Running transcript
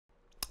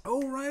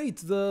Oh, right,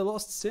 the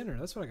Lost Sinner.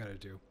 That's what I gotta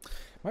do.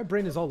 My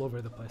brain is all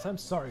over the place. I'm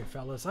sorry,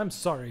 fellas. I'm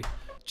sorry.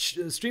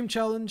 Stream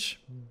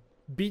challenge,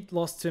 beat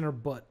Lost Sinner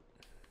butt.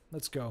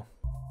 Let's go.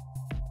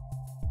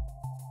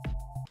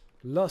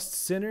 Lost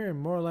Sinner,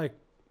 more like,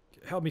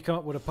 help me come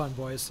up with a pun,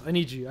 boys. I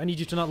need you. I need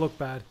you to not look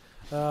bad.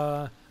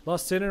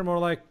 Lost Sinner, more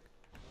like,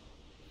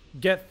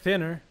 get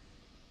thinner.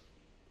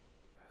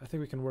 I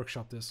think we can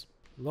workshop this.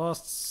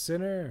 Lost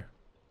Sinner,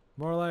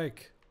 more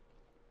like,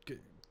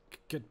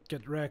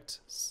 get wrecked.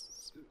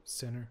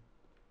 Sinner.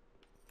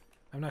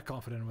 I'm not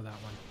confident with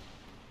that one.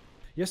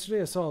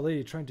 Yesterday I saw a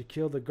lady trying to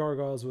kill the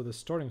gargoyles with a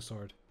starting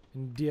sword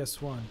in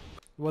DS1.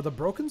 With a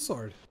broken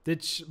sword.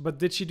 Did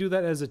she do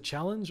that as a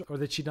challenge, or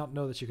did she not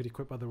know that she could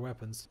equip other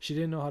weapons? She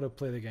didn't know how to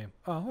play the game.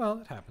 Oh, well,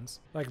 it happens.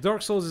 Like,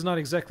 Dark Souls is not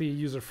exactly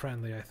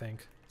user-friendly, I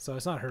think. So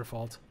it's not her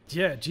fault.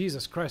 Yeah,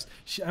 Jesus Christ.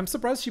 I'm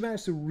surprised she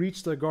managed to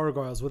reach the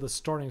gargoyles with a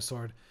starting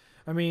sword.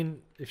 I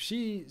mean, if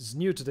she's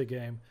new to the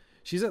game,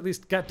 she's at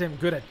least goddamn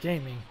good at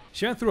gaming.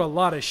 She went through a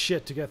lot of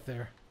shit to get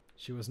there.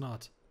 She was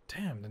not.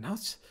 Damn,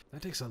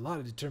 that takes a lot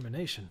of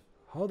determination.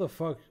 How the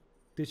fuck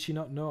did she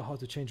not know how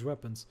to change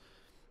weapons?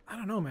 I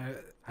don't know, man.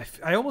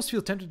 I almost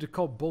feel tempted to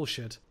call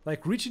bullshit.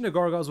 Like, reaching the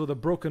gargoyles with a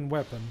broken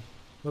weapon,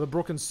 with a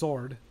broken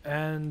sword,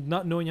 and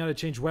not knowing how to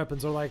change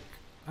weapons are like,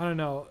 I don't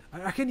know.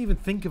 I can't even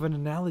think of an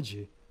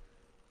analogy.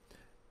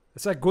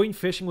 It's like going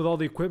fishing with all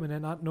the equipment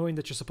and not knowing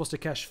that you're supposed to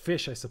catch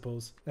fish, I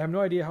suppose. I have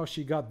no idea how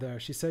she got there.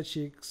 She said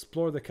she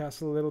explored the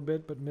castle a little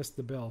bit, but missed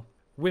the bell.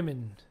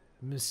 Women.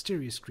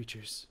 Mysterious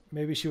creatures.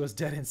 Maybe she was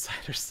dead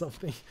inside or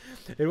something.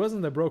 It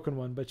wasn't the broken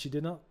one, but she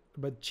did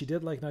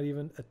like not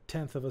even a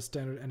tenth of a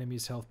standard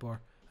enemy's health bar.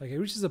 Like, it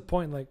reaches a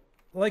point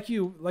like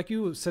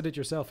you said it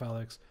yourself,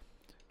 Alex.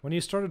 When you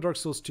started Dark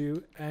Souls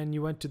 2 and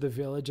you went to the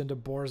village and the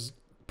boars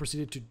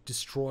proceeded to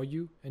destroy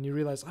you and you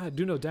realize, I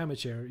do no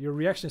damage here. Your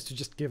reaction is to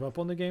just give up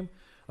on the game.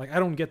 Like, I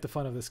don't get the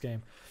fun of this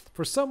game.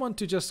 For someone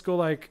to just go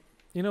like,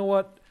 you know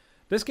what?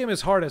 This game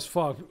is hard as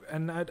fuck,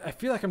 and I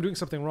feel like I'm doing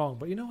something wrong,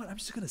 but you know what? I'm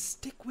just gonna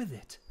stick with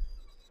it.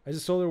 I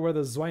just told her where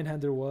the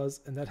Zweinhander was,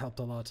 and that helped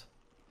a lot.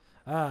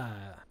 Ah,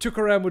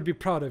 Tukaram would be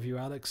proud of you,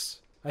 Alex.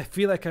 I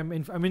feel like I'm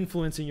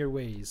influencing your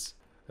ways.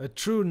 A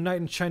true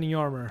knight in shining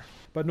armor.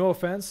 But no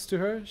offense to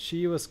her,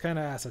 she was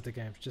kinda ass at the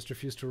game. She just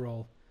refused to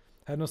roll.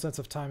 Had no sense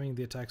of timing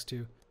the attacks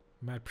too.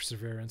 Mad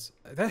perseverance.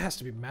 That has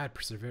to be mad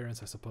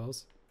perseverance, I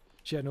suppose.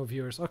 She had no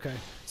viewers. Okay,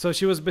 so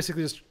she was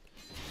basically just...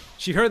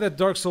 She heard that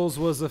Dark Souls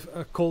was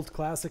a cult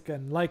classic,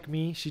 and like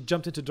me, she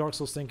jumped into Dark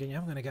Souls thinking,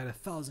 I'm gonna get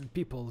 1,000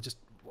 people just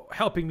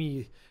helping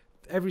me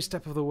every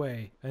step of the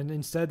way. And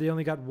instead, they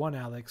only got one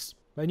Alex.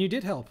 And you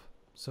did help.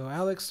 So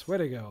Alex, way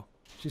to go.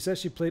 She says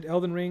she played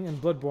Elden Ring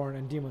and Bloodborne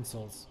and Demon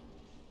Souls.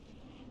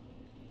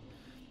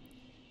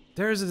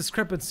 There's a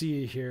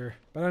discrepancy here.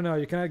 But I don't know,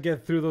 you cannot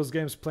get through those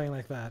games playing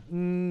like that.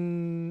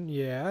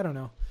 Yeah, I don't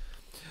know.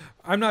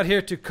 I'm not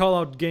here to call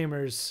out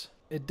gamers.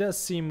 It does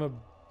seem a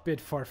bit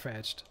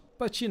far-fetched.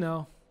 But you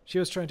know,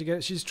 she's trying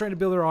to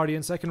build her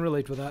audience. I can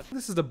relate with that.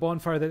 This is the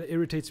bonfire that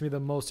irritates me the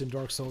most in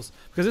Dark Souls.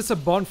 Because it's a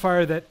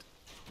bonfire that...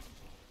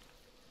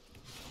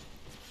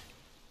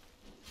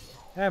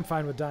 I'm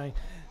fine with dying.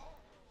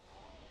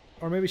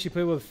 Or maybe she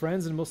played with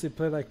friends and mostly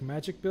played like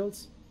magic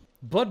builds.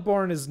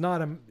 Bloodborne is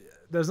not a...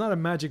 There's not a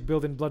magic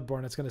build in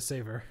Bloodborne that's gonna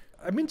save her.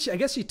 I mean, I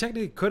guess she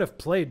technically could have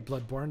played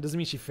Bloodborne. Doesn't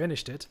mean she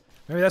finished it.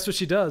 Maybe that's what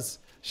she does.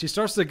 She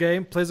starts the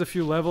game, plays a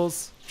few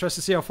levels, tries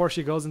to see how far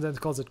she goes, and then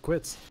calls it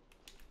quits.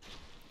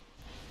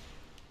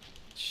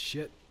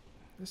 Shit.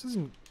 This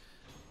isn't...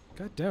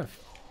 God damn it.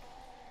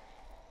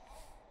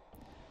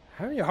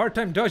 Having a hard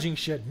time dodging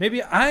shit.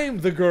 Maybe I'm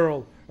the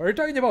girl. Are you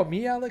talking about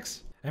me,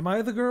 Alex? Am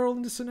I the girl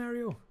in this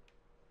scenario?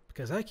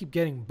 Because I keep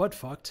getting butt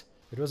fucked.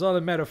 It was all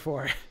a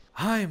metaphor.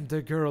 I'm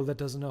the girl that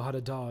doesn't know how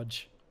to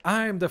dodge.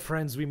 I'm the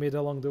friends we made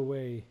along the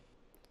way.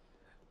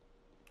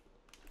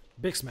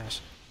 Big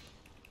smash.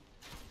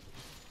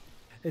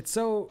 It's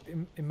so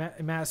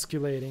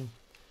emasculating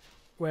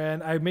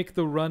when I make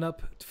the run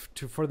up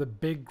for the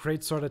big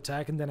greatsword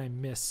attack and then I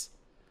miss.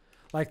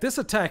 Like, this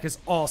attack is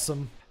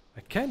awesome.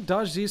 I can't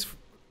dodge these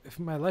if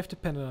my life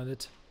depended on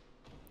it.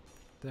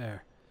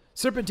 There.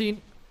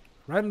 Serpentine.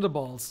 Right on the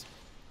balls.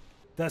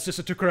 That's just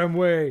a Tukaram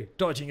way.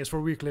 Dodging is for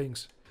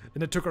weaklings. In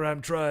the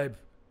Tukaram tribe,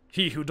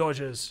 he who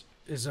dodges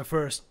is the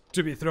first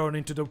to be thrown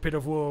into the pit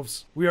of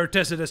wolves. We are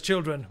tested as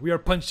children. We are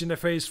punched in the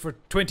face for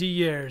 20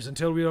 years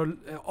until we are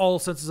all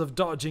senses of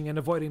dodging and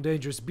avoiding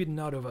dangers beaten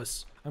out of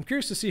us. I'm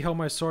curious to see how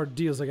my sword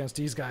deals against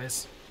these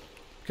guys.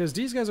 Because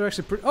these guys are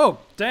actually pretty... Oh,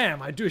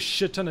 damn, I do a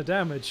shit ton of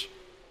damage.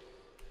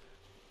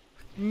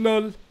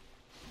 Lol.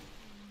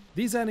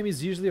 These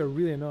enemies usually are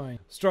really annoying.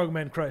 Strong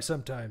men cry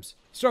sometimes.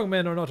 Strong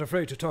men are not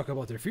afraid to talk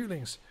about their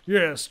feelings.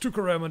 Yes,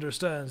 Tukaram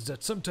understands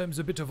that sometimes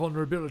a bit of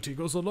vulnerability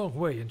goes a long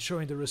way in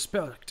showing the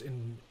respect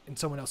in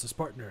someone else's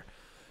partner.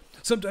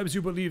 Sometimes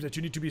you believe that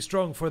you need to be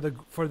strong for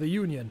the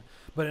union,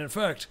 but in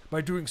fact,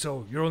 by doing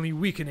so, you're only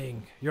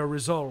weakening your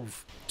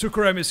resolve.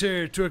 Tukaram is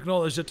here to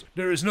acknowledge that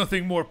there is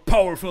nothing more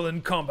powerful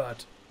in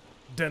combat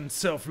than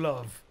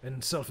self-love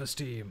and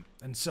self-esteem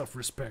and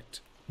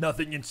self-respect.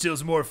 Nothing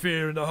instills more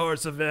fear in the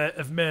hearts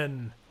of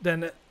men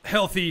than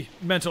healthy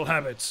mental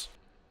habits.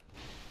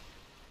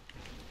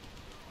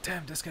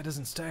 Damn, this guy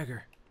doesn't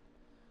stagger.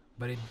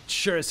 But he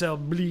sure as hell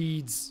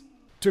bleeds.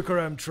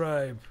 Tukaram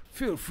tribe,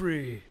 feel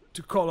free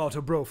to call out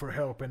a bro for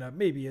help and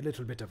maybe a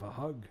little bit of a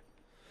hug.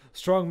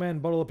 Strong men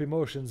bottle up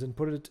emotions and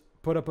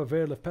put up a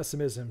veil of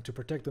pessimism to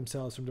protect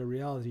themselves from the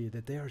reality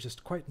that they are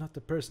just quite not the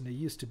person they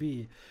used to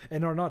be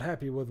and are not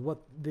happy with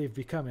what they've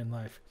become in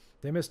life.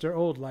 They miss their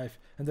old life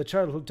and the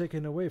childhood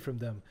taken away from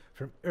them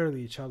from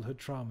early childhood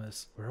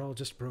traumas. We're all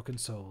just broken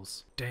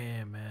souls.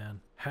 Damn,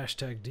 man.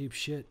 Hashtag deep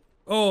shit.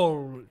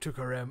 All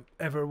Tukarem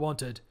ever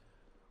wanted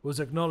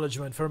was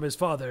acknowledgement from his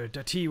father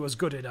that he was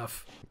good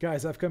enough.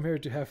 Guys, I've come here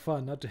to have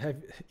fun, not to have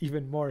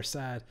even more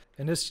sad.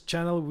 In this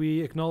channel, we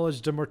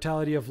acknowledge the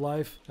mortality of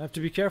life. I have to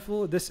be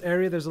careful. In this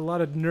area, there's a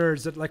lot of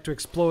nerds that like to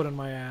explode on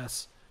my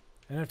ass.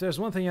 And if there's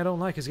one thing I don't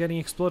like is getting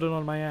exploded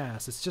on my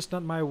ass. It's just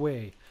not my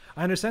way.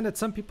 I understand that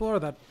some people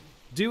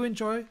do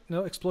enjoy,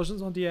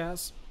 explosions on the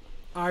ass.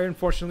 I,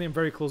 unfortunately, am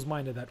very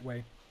close-minded that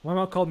way. My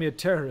mom called me a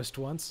terrorist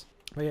once.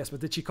 But yes, but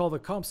did she call the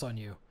comps on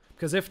you?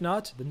 Because if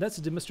not, then that's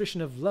a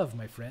demonstration of love,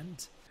 my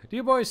friend. Do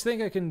you boys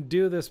think I can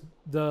do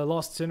the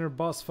Lost Sinner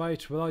boss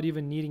fight without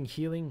even needing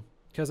healing?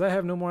 Because I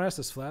have no more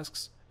Estus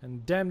flasks,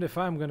 and damned if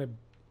I'm gonna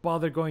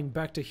bother going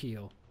back to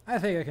heal. I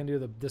think I can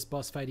do this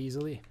boss fight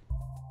easily.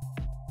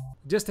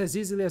 Just as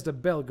easily as the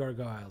Bell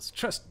Gargoyles,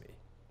 trust me.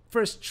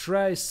 First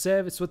try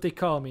Sev, it's what they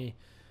call me.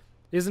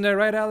 Isn't that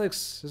right,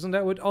 Alex? Isn't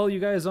that what all you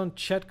guys on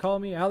chat call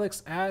me?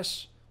 Alex,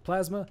 Ash,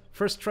 Plasma?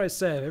 First try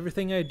Sev,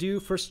 everything I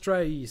do, first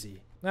try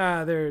easy.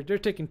 Ah, they're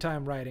taking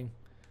time writing.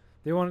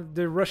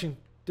 They're rushing.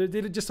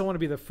 They just don't want to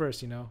be the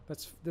first, you know.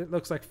 That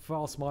looks like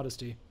false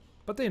modesty.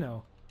 But they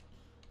know.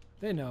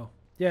 They know.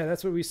 Yeah,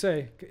 that's what we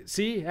say.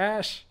 See,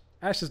 Ash?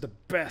 Ash is the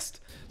best.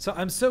 So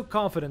I'm so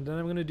confident that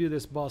I'm going to do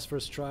this boss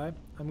first try.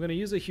 I'm going to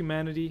use a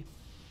humanity.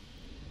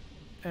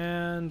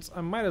 And I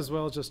might as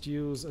well just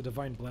use a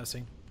divine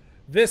blessing.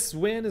 This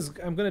win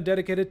I'm going to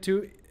dedicate it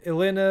to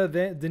Elena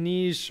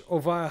Denise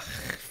Ova.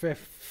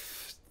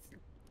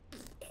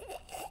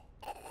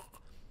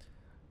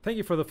 Thank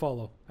you for the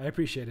follow. I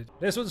appreciate it.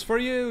 This one's for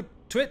you,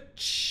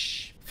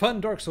 Twitch. Fun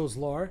Dark Souls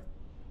lore.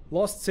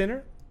 Lost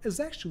Sinner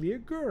is actually a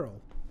girl.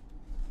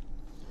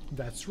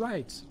 That's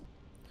right.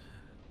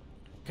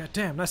 God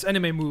damn, nice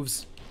anime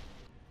moves.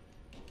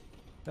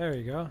 There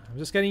you go. I'm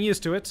just getting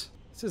used to it.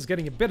 This is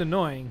getting a bit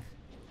annoying.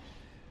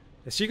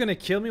 Is she gonna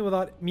kill me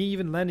without me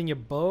even landing a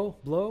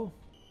blow?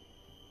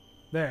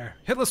 There.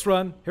 Hitless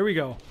run. Here we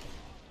go.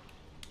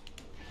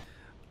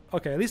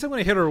 Okay, at least I'm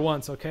gonna hit her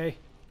once, okay?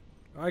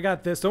 I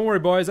got this. Don't worry,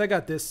 boys. I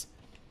got this.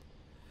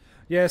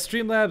 Yeah,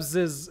 Streamlabs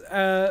is...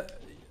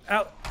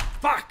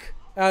 Fuck!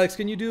 Alex,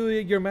 can you do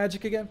your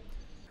magic again?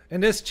 In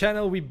this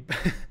channel, we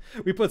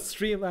we put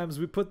Streamlabs,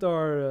 we put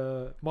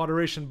our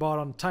moderation bot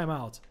on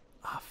timeout.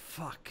 Ah,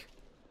 fuck.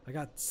 I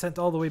got sent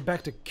all the way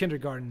back to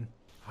kindergarten.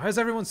 Why is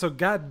everyone so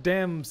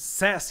goddamn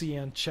sassy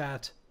on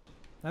chat?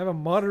 I have a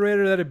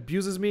moderator that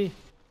abuses me.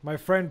 My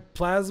friend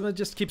Plasma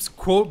just keeps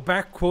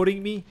back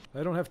quoting me.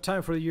 I don't have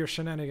time for your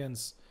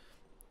shenanigans.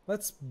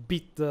 Let's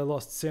beat the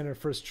Lost Sinner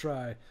first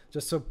try,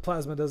 just so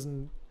Plasma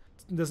doesn't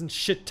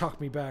shit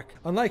talk me back.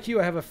 Unlike you,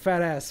 I have a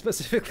fat ass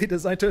specifically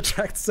designed to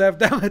attract Sev.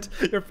 Damn it,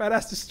 your fat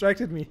ass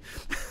distracted me.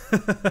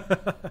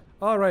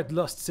 Alright,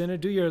 Lost Sinner,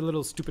 do your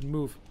little stupid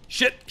move.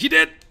 Shit, he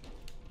did!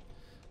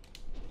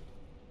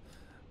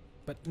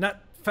 But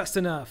not fast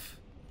enough.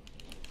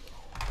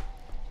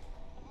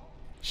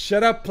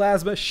 Shut up,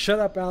 Plasma. Shut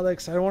up,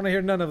 Alex. I don't want to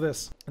hear none of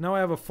this. And now I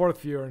have a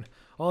fourth viewer, and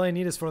all I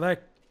need is for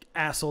that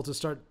asshole to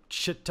start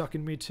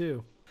shit-talking me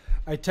too.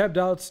 I tapped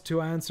out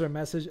to answer a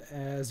message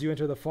as you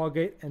enter the fog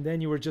gate, and then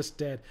you were just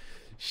dead.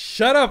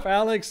 Shut up,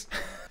 Alex!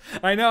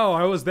 I know,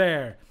 I was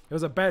there. It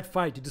was a bad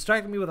fight. You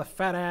distracted me with a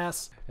fat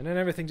ass, and then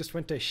everything just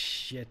went to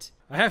shit.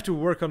 I have to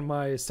work on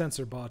my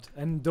censor bot,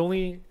 and the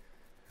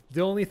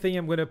only thing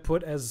I'm gonna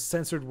put as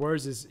censored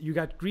words is you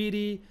got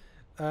greedy,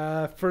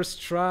 first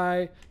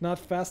try, not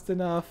fast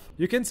enough.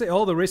 You can say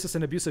all the racist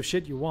and abusive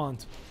shit you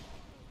want.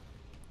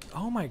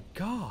 Oh my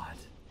god.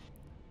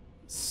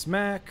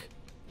 Smack.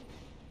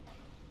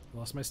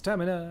 Lost my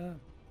stamina.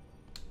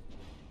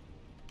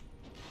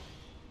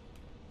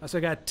 I still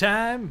got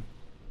time.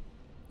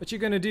 What you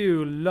gonna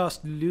do,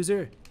 lost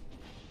loser?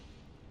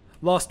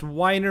 Lost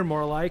whiner,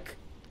 more like.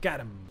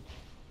 Got him.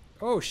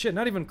 Oh shit,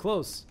 not even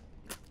close.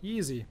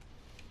 Easy.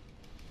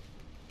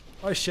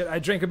 Oh shit, I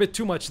drank a bit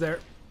too much there.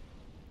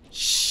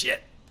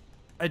 Shit.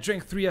 I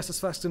drank 3 SS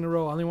flasks in a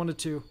row. I only wanted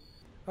 2.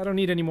 I don't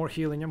need any more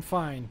healing. I'm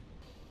fine.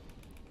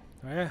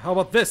 Alright, how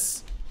about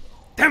this?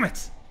 Damn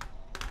it!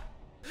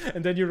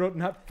 And then you wrote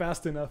not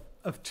fast enough,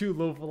 of too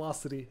low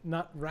velocity,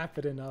 not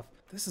rapid enough.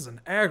 This is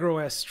an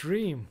aggro-ass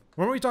stream.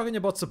 Weren't we talking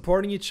about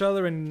supporting each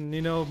other and,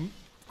 you know,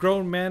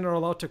 grown men are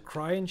allowed to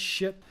cry and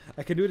shit?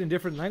 I can do it in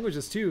different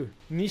languages too.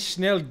 Ni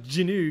schnell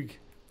genug.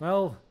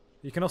 Well,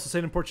 you can also say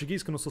it in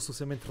Portuguese, que não sou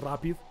suficientemente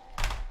rápido.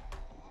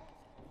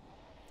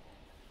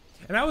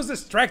 And I was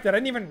distracted, I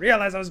didn't even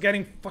realize I was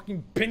getting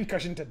fucking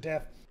pincushion to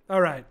death.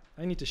 Alright,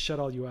 I need to shut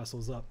all you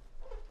assholes up.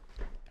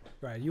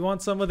 Right, you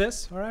want some of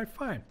this? Alright,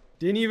 fine.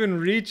 Didn't even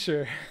reach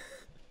her.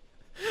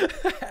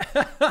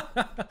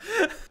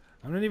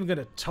 I'm not even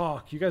gonna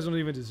talk. You guys don't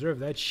even deserve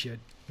that shit.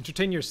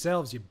 Entertain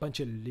yourselves, you bunch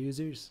of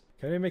losers.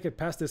 Can I make it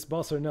past this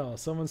boss or no?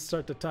 Someone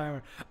start the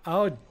timer.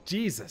 Oh,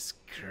 Jesus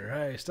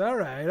Christ.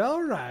 Alright,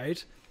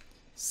 alright.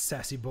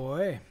 Sassy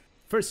boy.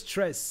 First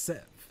try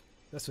Sev.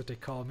 That's what they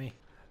call me.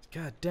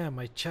 God damn,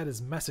 my chat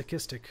is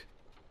masochistic.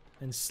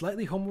 And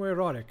slightly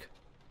homoerotic.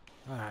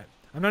 Alright.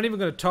 I'm not even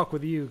gonna talk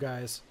with you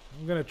guys.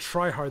 I'm gonna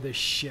try hard this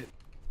shit.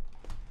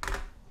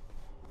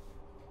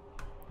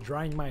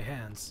 Drying my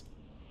hands.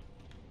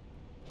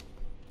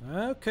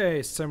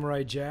 Okay,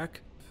 Samurai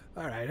Jack.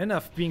 Alright,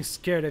 enough being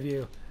scared of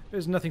you.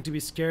 There's nothing to be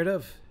scared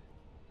of.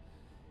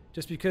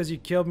 Just because you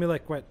killed me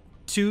like, what,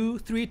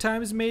 2-3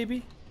 times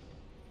maybe?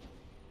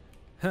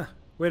 Huh,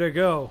 way to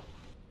go.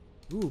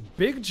 Ooh,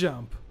 big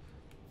jump.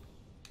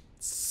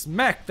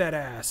 Smack that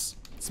ass.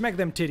 Smack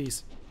them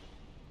titties.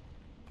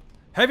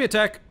 Heavy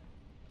attack.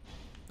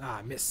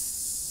 Ah,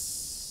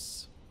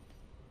 miss.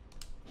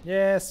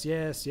 Yes,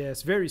 yes,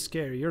 yes. Very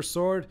scary. Your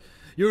sword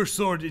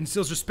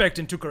instills respect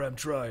in Tukaram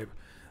tribe.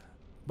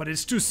 But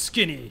it's too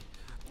skinny.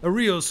 A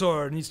real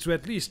sword needs to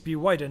at least be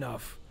wide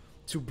enough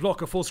to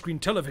block a full-screen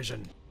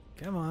television.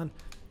 Come on.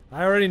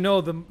 I already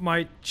know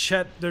my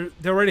chat, they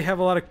already have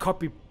a lot of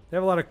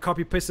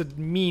copy-pasted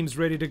memes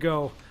ready to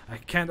go. I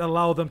can't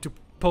allow them to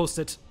post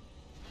it.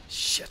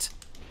 Shit.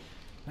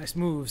 Nice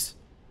moves.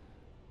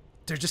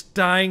 They're just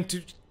dying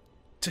to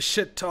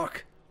shit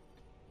talk.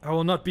 I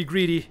will not be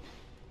greedy.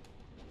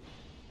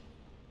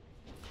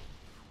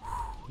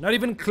 Not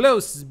even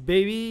close,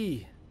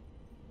 baby.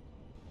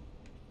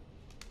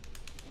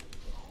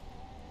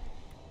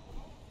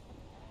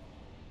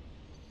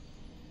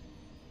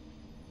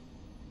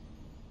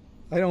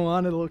 I don't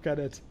want to look at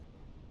it.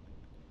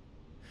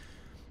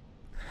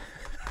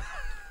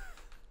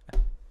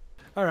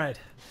 Alright.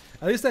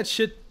 At least that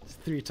shit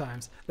 3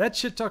 times. That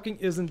shit talking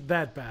isn't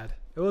that bad.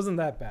 It wasn't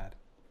that bad.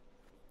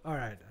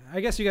 Alright. I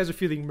guess you guys are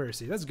feeling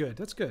mercy. That's good.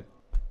 That's good.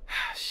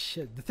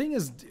 Shit. The thing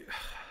is,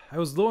 I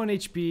was low on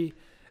HP,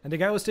 and the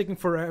girl was taking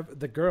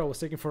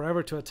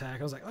forever to attack.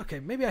 I was like,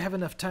 okay, maybe I have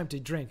enough time to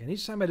drink. And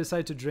each time I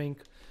decided to drink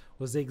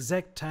was the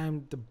exact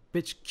time the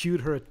bitch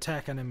cued her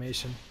attack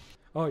animation.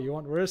 Oh, you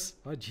want worse?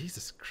 Oh,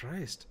 Jesus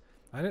Christ.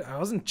 I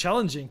wasn't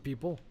challenging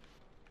people.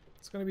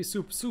 It's gonna be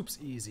soup's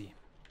easy.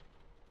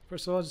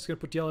 First of all, I'm just gonna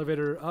put the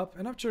elevator up.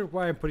 And I'm not sure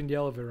why I'm putting the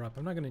elevator up.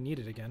 I'm not gonna need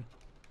it again.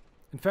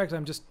 In fact,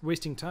 I'm just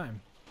wasting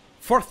time.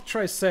 4th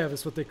try Sev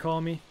is what they call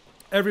me.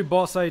 Every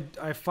boss I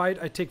fight,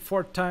 I take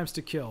 4 times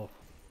to kill.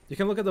 You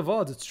can look at the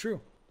VODs, it's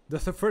true. The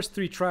first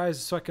 3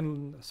 tries so I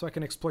can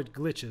exploit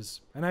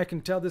glitches. And I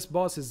can tell this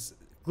boss is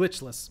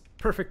glitchless.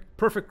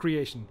 Perfect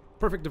creation.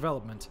 Perfect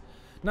development.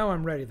 Now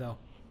I'm ready though.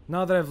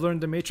 Now that I've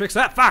learned the matrix.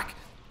 Ah, fuck!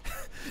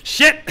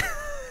 Shit!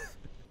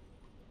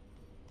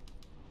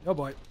 Oh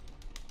boy.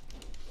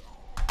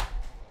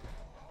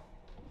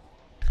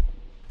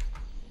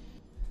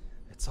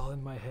 It's all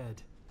in my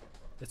head.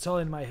 It's all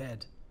in my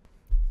head.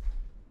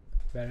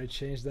 Better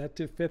change that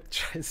to 5th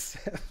try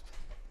Sev.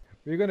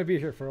 We're gonna be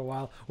here for a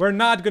while. We're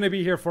not gonna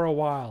be here for a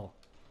while.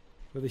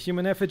 With a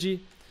human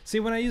effigy.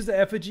 See, when I use the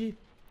effigy,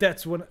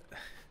 that's when...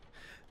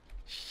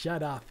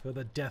 Shut up with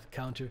a death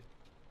counter.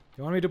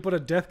 You want me to put a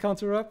death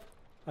counter up?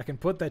 I can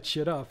put that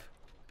shit up.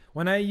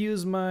 When I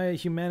use my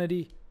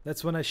humanity,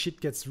 that's when that shit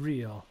gets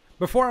real.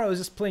 Before I was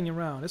just playing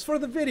around. It's for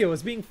the video,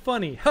 it's being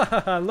funny.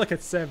 Hahaha, look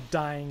at Sev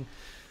dying.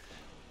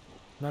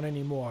 Not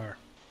anymore.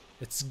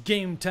 It's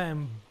game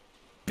time,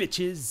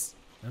 bitches.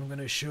 I'm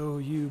gonna show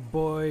you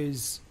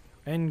boys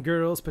and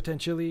girls,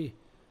 potentially,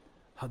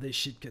 how this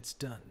shit gets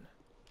done.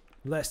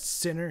 Last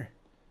sinner.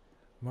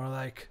 More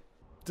like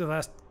the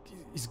last...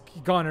 He's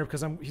goner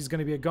because he's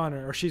gonna be a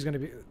goner, or she's gonna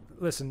be...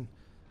 Listen,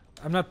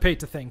 I'm not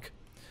paid to think.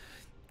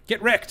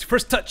 Get wrecked!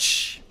 First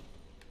touch!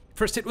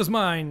 First hit was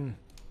mine!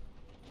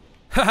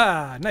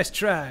 Haha! Nice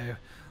try!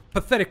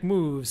 Pathetic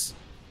moves.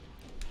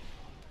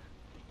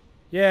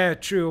 Yeah,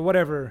 true,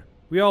 whatever.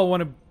 We all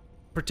want to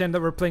pretend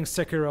that we're playing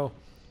Sekiro,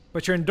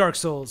 but you're in Dark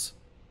Souls.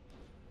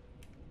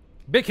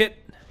 Big hit!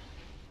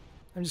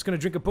 I'm just gonna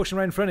drink a potion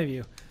right in front of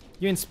you.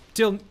 You ain't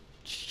still...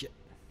 Shit.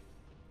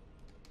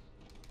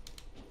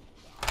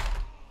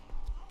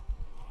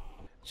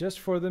 Just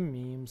for the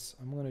memes,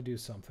 I'm gonna do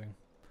something.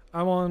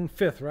 I'm on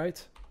 5th,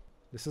 right?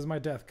 This is my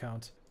death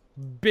count.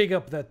 Big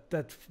up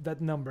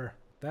that number.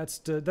 That's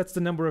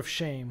the number of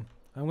shame.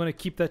 I'm gonna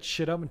keep that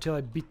shit up until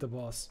I beat the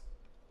boss.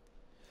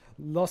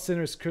 Lost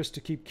Sinner's cursed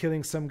to keep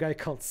killing some guy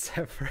called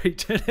Sev for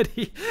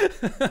eternity.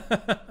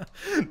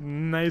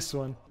 Nice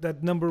one.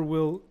 That number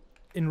will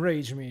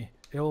enrage me.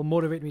 It will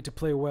motivate me to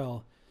play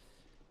well.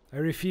 I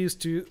refuse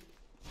to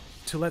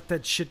let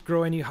that shit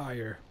grow any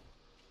higher.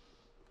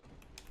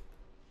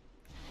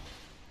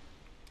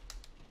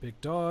 Big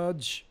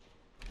dodge.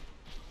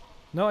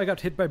 No, I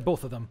got hit by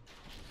both of them.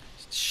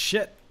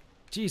 Shit.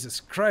 Jesus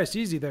Christ,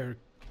 easy there,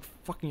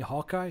 fucking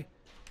Hawkeye.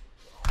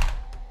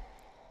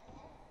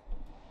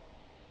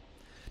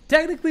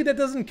 Technically, that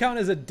doesn't count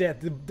as a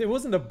death. It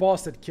wasn't a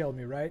boss that killed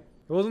me, right?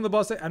 It wasn't the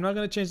boss. I'm not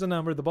gonna change the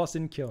number. The boss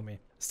didn't kill me.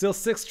 Still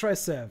 6 try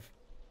Sev.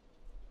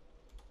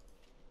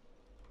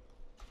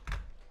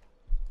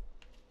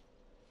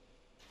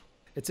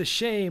 It's a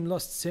shame,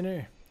 lost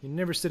sinner. You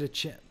never stood a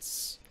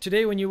chance.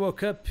 Today when you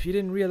woke up, you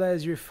didn't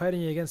realize you were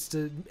fighting against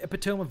the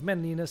epitome of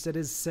manliness that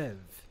is Sev.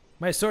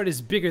 My sword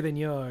is bigger than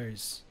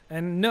yours.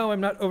 And no,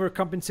 I'm not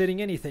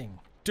overcompensating anything.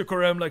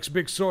 Tukoram likes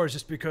big swords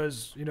just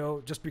because, you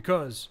know, just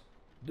because.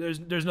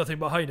 There's nothing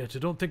behind it, so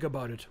don't think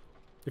about it.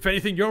 If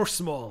anything, you're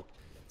small.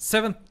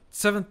 Seventh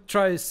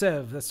try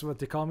Sev, that's what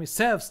they call me.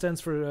 Sev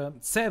stands for,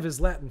 Sev is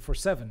Latin for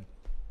 7.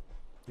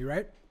 You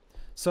right?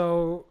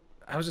 So,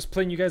 I was just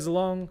playing you guys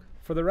along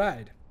for the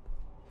ride.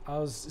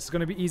 It's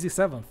gonna be easy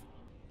 7th.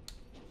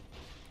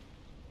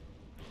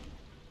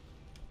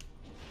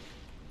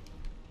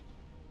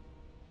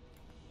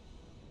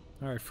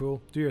 Alright,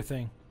 fool, do your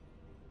thing.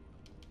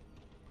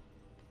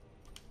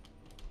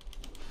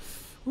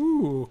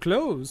 Ooh,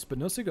 close, but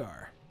no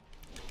cigar.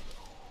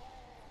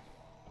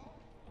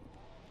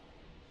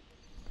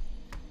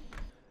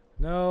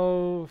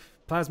 No,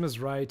 Plasma's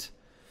right.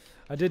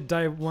 I did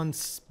die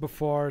once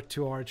before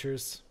to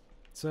archers.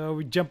 So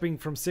we're jumping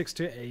from 6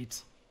 to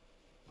 8.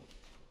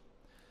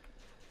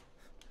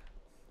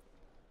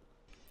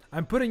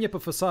 I'm putting up a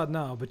facade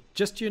now, but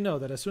just so you know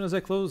that as soon as I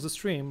close the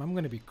stream, I'm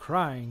gonna be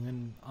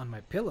crying on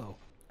my pillow.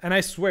 And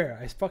I swear,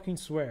 I fucking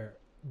swear,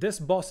 this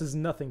boss is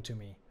nothing to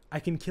me.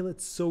 I can kill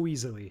it so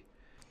easily.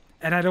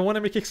 And I don't want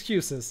to make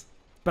excuses,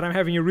 but I'm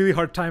having a really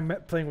hard time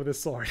playing with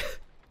this sword.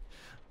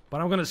 But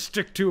I'm gonna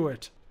stick to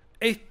it.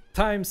 8th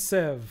time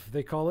Sev,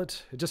 they call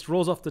it. It just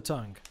rolls off the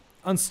tongue.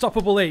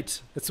 Unstoppable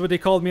 8, that's what they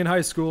called me in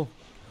high school.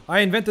 I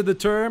invented the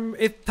term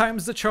 8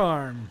 times the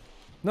charm.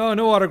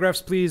 No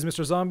autographs please,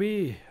 Mr.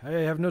 Zombie. I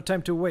have no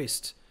time to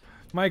waste.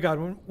 My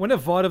god, when a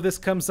VOD of this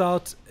comes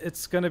out,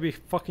 it's gonna be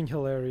fucking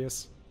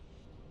hilarious.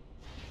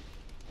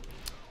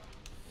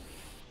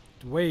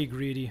 Way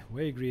greedy,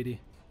 way greedy.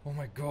 Oh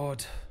my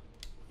god.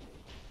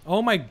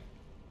 Oh my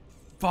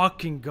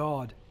fucking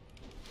god.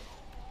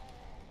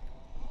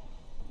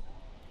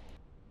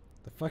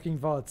 The fucking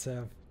VOD,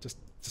 Sev.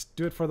 Just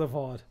do it for the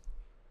VOD.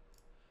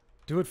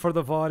 Do it for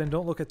the VOD and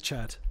don't look at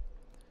chat.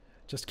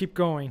 Just keep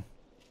going.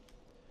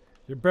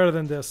 You're better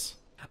than this.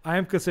 I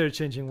am considered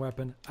changing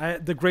weapon.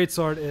 The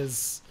greatsword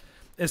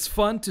is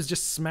fun to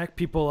just smack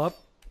people up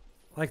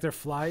like they're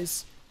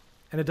flies,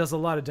 and it does a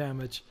lot of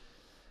damage.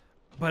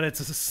 But it's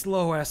a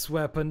slow ass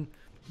weapon.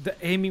 The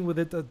aiming with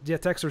it, the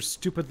attacks are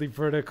stupidly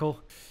vertical.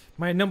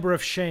 My number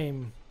of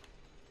shame.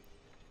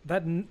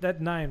 That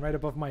 9 right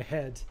above my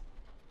head.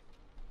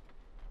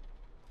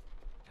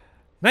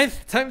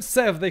 9th time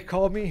Sev, they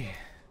call me.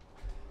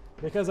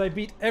 Because I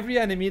beat every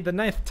enemy the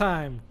 9th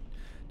time.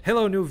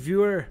 Hello, new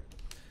viewer.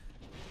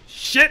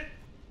 Shit!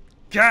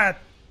 God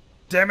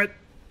damn it!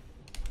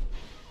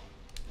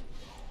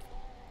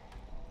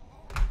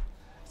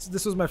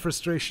 This was my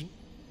frustration.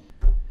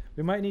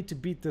 We might need to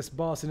beat this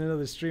boss in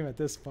another stream at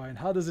this point.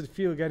 How does it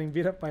feel getting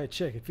beat up by a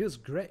chick? It feels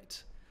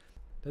great.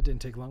 That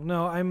didn't take long.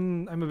 No,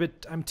 I'm a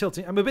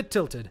bit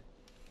tilted.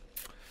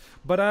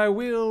 But I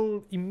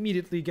will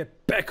immediately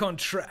get back on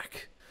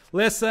track.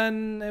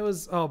 Listen, it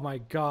was, oh my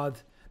god.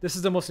 This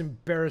is the most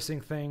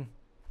embarrassing thing.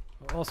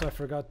 Also, I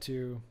forgot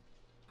to...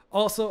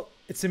 Also,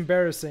 it's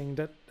embarrassing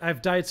that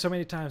I've died so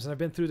many times and I've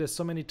been through this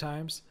so many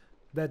times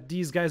that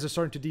these guys are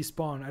starting to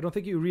despawn. I don't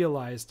think you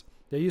realized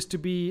there used to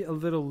be a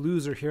little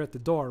loser here at the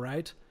door,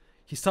 right?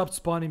 He stopped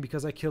spawning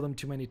because I killed him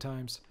too many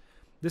times.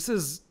 This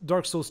is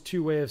Dark Souls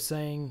 2 way of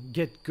saying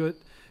get good,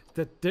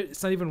 that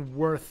it's not even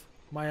worth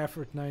my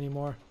effort now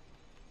anymore.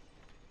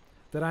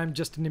 That I'm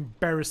just an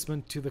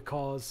embarrassment to the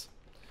cause.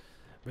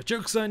 But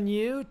joke's on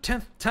you,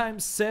 10th time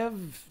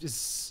Sev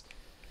is...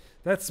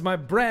 That's my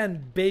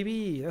brand,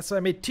 baby. That's why I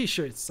made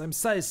t-shirts. I'm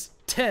size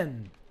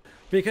 10.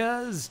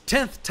 Because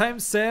 10th time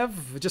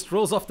Sev just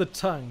rolls off the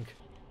tongue.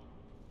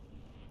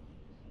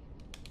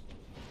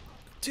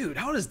 Dude,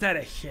 how is that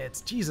a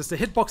hit? Jesus, the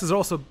hitboxes are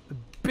also a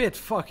bit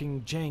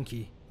fucking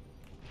janky.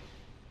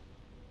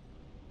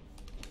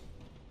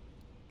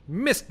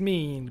 Missed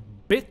me,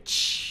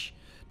 bitch.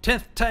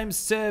 10th time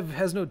Sev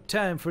has no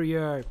time for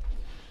your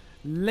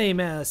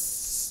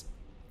lame-ass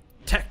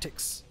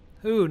tactics.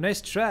 Ooh, nice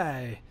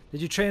try.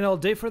 Did you train all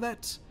day for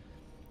that?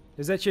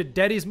 Is that your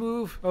daddy's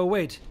move? Oh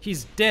wait,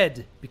 he's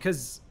dead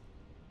because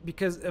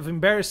of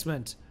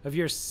embarrassment of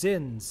your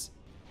sins.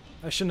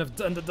 I shouldn't have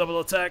done the double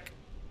attack.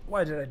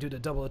 Why did I do the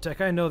double attack?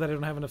 I know that I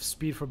don't have enough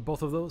speed for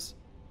both of those.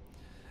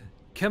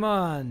 Come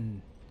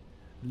on,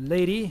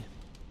 lady.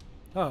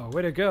 Oh,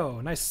 way to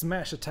go. Nice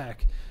smash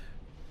attack.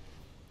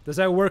 Does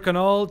that work on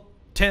all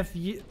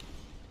 10th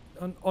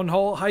on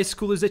all high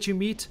schoolers that you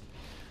meet?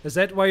 Is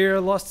that why you're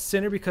a lost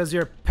sinner? Because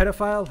you're a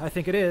pedophile? I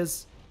think it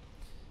is.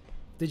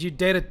 Did you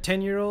date a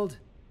 10-year-old?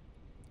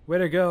 Way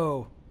to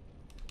go.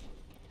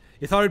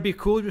 You thought it'd be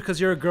cool because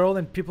you're a girl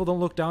and people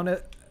don't look down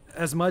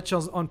as much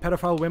on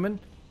pedophile women?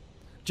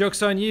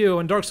 Joke's on you.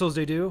 On Dark Souls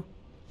they do.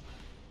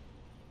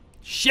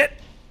 Shit!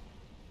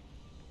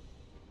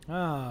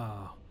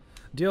 Ah.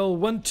 The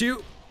old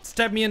 1-2.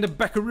 Stab me in the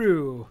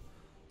backaroo.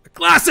 A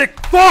classic!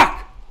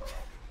 Fuck!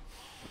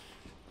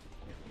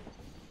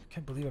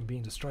 can't believe I'm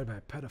being destroyed by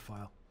a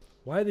pedophile.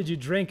 Why did you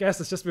drink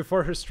Estus just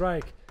before her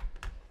strike?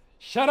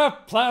 Shut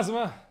up,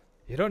 Plasma!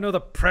 You don't know the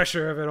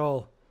pressure of it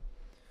all.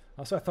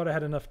 Also, I thought I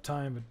had enough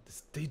time, but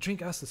they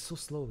drink Estus so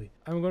slowly.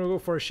 I'm gonna go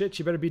for a shit.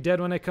 She better be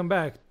dead when I come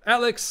back.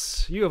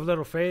 Alex, you have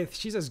little faith.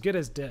 She's as good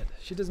as dead.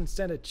 She doesn't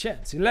stand a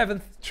chance.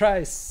 11th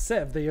try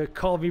Sev. They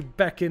called me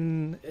back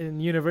in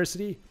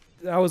university.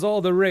 I was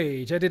all the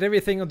rage. I did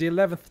everything on the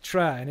 11th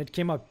try, and it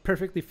came out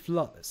perfectly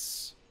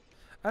flawless.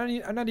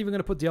 I'm not even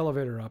gonna put the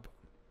elevator up.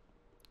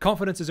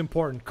 Confidence is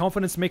important.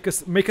 Confidence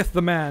maketh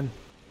the man.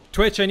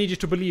 Twitch, I need you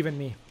to believe in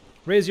me.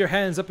 Raise your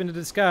hands up into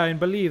the sky and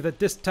believe that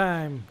this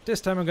time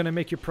I'm gonna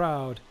make you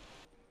proud.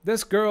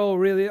 This girl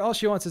really, all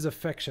she wants is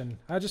affection.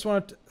 I just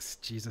wanted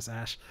to, Jesus,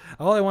 Ash.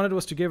 All I wanted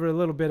was to give her a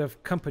little bit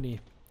of company.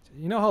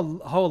 You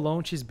know how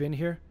alone she's been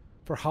here?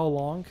 For how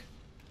long?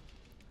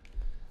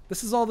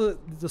 This is all the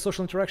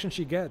social interaction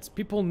she gets.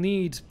 People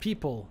need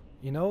people,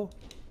 you know?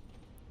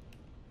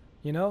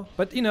 You know?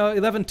 But, you know,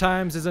 11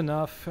 times is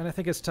enough, and I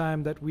think it's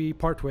time that we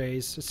part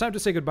ways. It's time to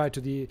say goodbye to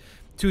the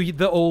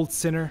old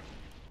sinner.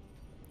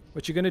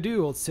 What you gonna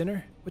do, old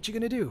sinner? What you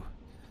gonna do?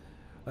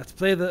 Let's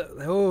play the...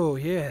 Oh,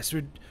 yes,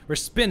 we're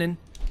spinning.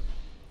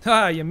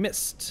 Ah, you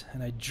missed.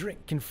 And I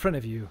drink in front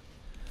of you.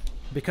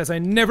 Because I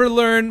never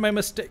learn my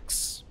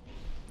mistakes.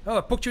 Oh,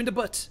 I poked you in the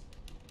butt.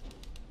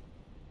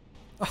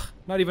 Oh,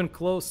 not even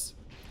close.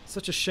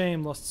 Such a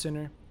shame, lost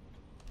sinner.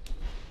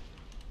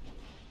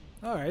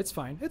 Alright, it's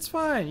fine. It's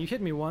fine. You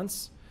hit me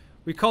once.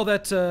 We call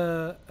that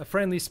a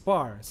friendly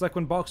spar. It's like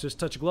when boxers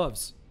touch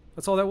gloves.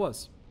 That's all that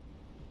was.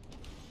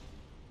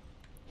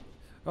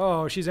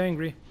 Oh, she's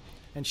angry.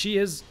 And she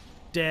is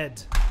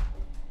dead.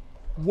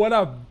 What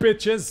up,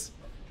 bitches?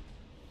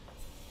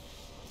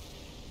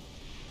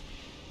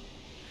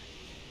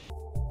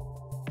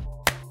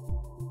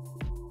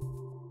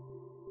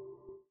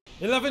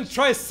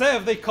 Try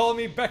Sev, they call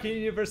me back in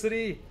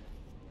university.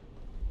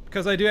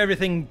 Because I do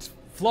everything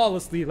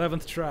flawlessly,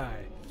 11th try.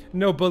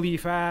 No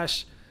belief,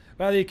 Ash.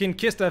 Well, you can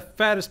kiss the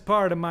fattest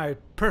part of my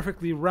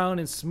perfectly round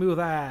and smooth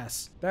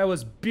ass. That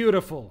was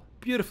beautiful.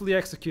 Beautifully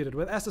executed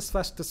with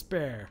Estus to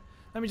spare.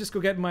 Let me just go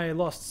get my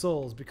lost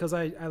souls because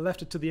I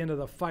left it to the end of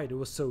the fight. It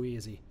was so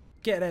easy.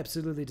 Get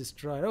absolutely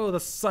destroyed. Oh, the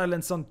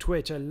silence on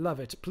Twitch. I love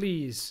it.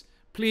 Please.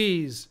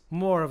 Please.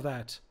 More of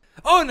that.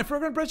 Oh, and the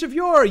fragrant branch of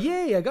yore.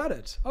 Yay, I got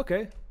it.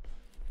 Okay.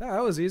 Yeah,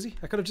 that was easy.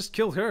 I could have just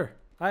killed her.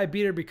 I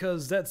beat her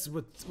because that's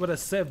what a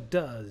Sev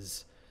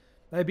does.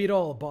 I beat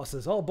all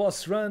bosses. All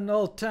boss run,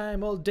 all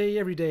time, all day,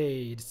 every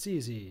day. It's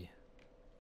easy.